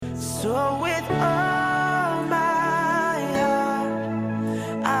So with all my heart,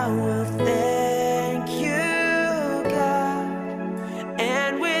 I will thank you, God.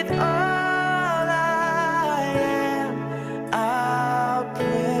 And with all I am, I'll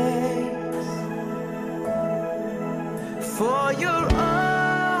praise. For you're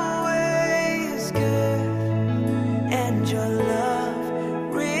always good, and your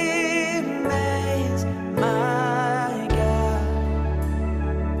love remains my God.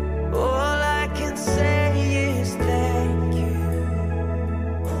 All I can say is thank you,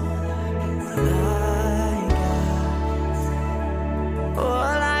 my God.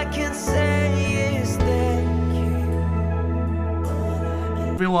 All I can say is thank you.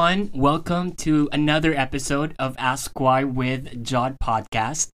 Everyone, welcome to another episode of Ask Why with Jod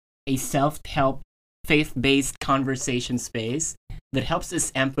Podcast, a self-help, faith-based conversation space that helps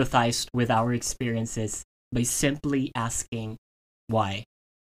us empathize with our experiences by simply asking why.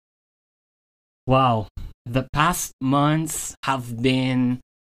 Wow, the past months have been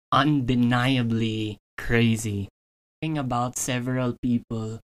undeniably crazy. Thinking about several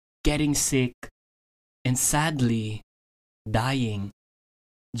people getting sick and sadly dying.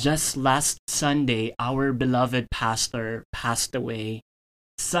 Just last Sunday, our beloved pastor passed away.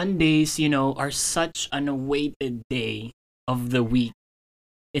 Sundays, are such an awaited day of the week.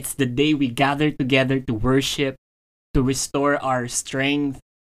 It's the day we gather together to worship, to restore our strength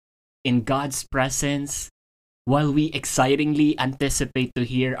in God's presence, while we excitingly anticipate to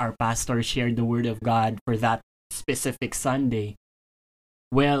hear our pastor share the Word of God for that specific Sunday.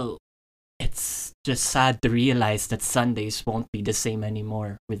 Well, it's just sad to realize that Sundays won't be the same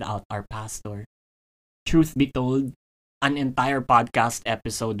anymore without our pastor. Truth be told, an entire podcast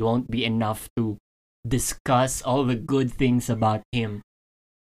episode won't be enough to discuss all the good things about him.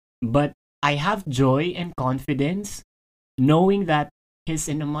 But I have joy and confidence knowing that he's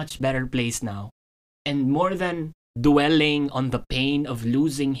in a much better place now. And more than dwelling on the pain of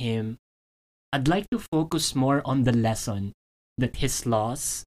losing him, I'd like to focus more on the lesson that his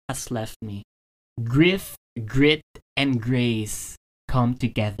loss has left me. Grief, grit, and grace come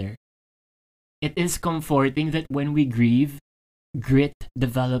together. It is comforting that when we grieve, grit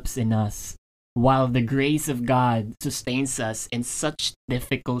develops in us, while the grace of God sustains us in such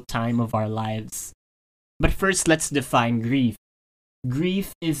difficult time of our lives. But first, let's define grief.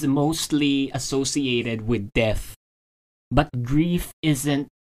 Grief is mostly associated with death. But grief isn't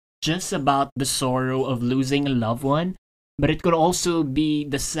just about the sorrow of losing a loved one, but it could also be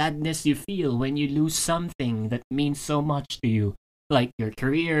the sadness you feel when you lose something that means so much to you, like your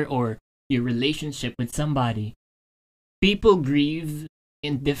career or your relationship with somebody. People grieve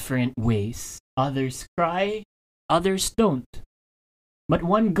in different ways. Others cry, others don't. But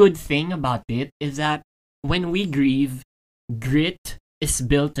one good thing about it is that when we grieve, grit is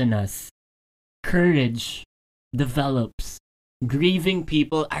built in us. Courage develops. Grieving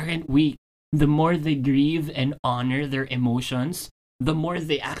people aren't weak. The more they grieve and honor their emotions, the more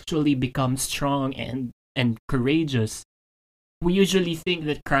they actually become strong and courageous. We usually think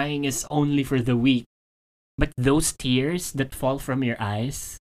that crying is only for the weak, but those tears that fall from your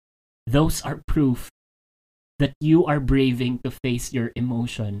eyes, those are proof that you are braving to face your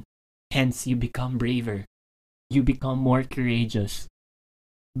emotion. Hence, you become braver. You become more courageous.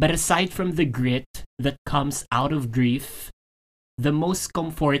 But aside from the grit that comes out of grief, the most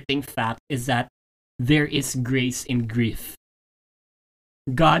comforting fact is that there is grace in grief.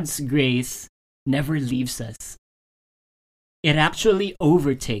 God's grace never leaves us. It actually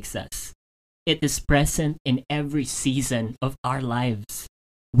overtakes us. It is present in every season of our lives.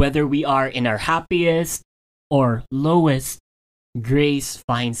 Whether we are in our happiest or lowest, grace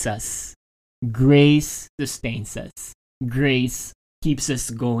finds us. Grace sustains us. Grace keeps us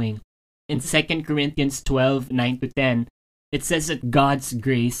going. In 2 Corinthians 12:9-10, it says that God's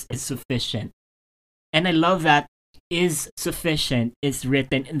grace is sufficient. And I love that is sufficient is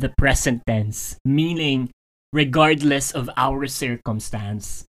written in the present tense, meaning regardless of our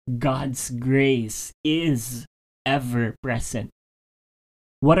circumstance, God's grace is ever present.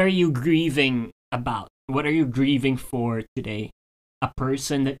 What are you grieving about? What are you grieving for today? A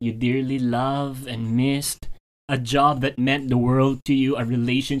person that you dearly love and missed? A job that meant the world to you? A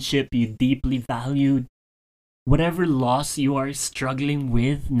relationship you deeply valued? Whatever loss you are struggling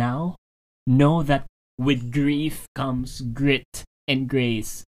with now, know that with grief comes grit and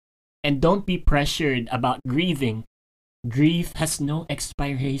grace. And don't be pressured about grieving. Grief has no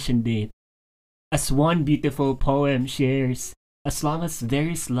expiration date. As one beautiful poem shares, as long as there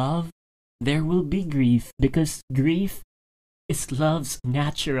is love, there will be grief, because grief is love's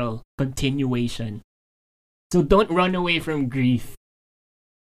natural continuation. So don't run away from grief.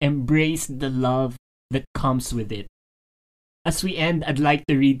 Embrace the love that comes with it. As we end, I'd like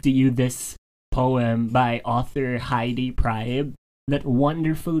to read to you this poem by author Heidi Priebe that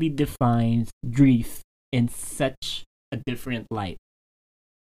wonderfully defines grief in such a different light.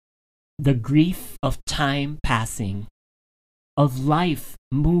 The grief of time passing, of life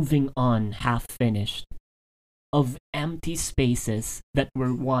moving on half finished, of empty spaces that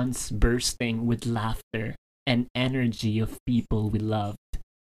were once bursting with laughter and energy of people we loved.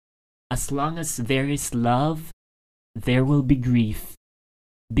 As long as there is love, there will be grief,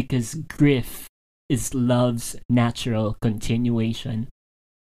 because grief is love's natural continuation.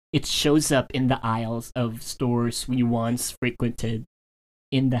 It shows up in the aisles of stores we once frequented,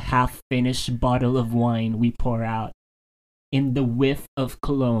 in the half-finished bottle of wine we pour out, in the whiff of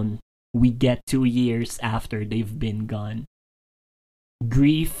cologne we get 2 years after they've been gone.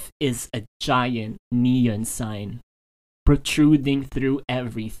 Grief is a giant neon sign, protruding through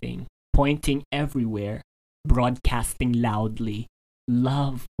everything, pointing everywhere, broadcasting loudly.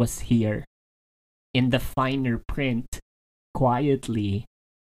 Love was here. In the finer print, quietly,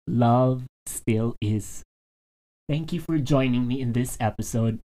 love still is. Thank you for joining me in this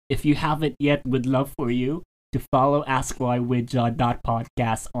episode. If you haven't yet, would love for you to follow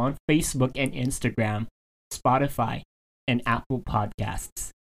askwhywithja.podcast on Facebook and Instagram, Spotify, and Apple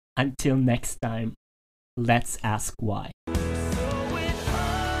Podcasts. Until next time, let's ask why.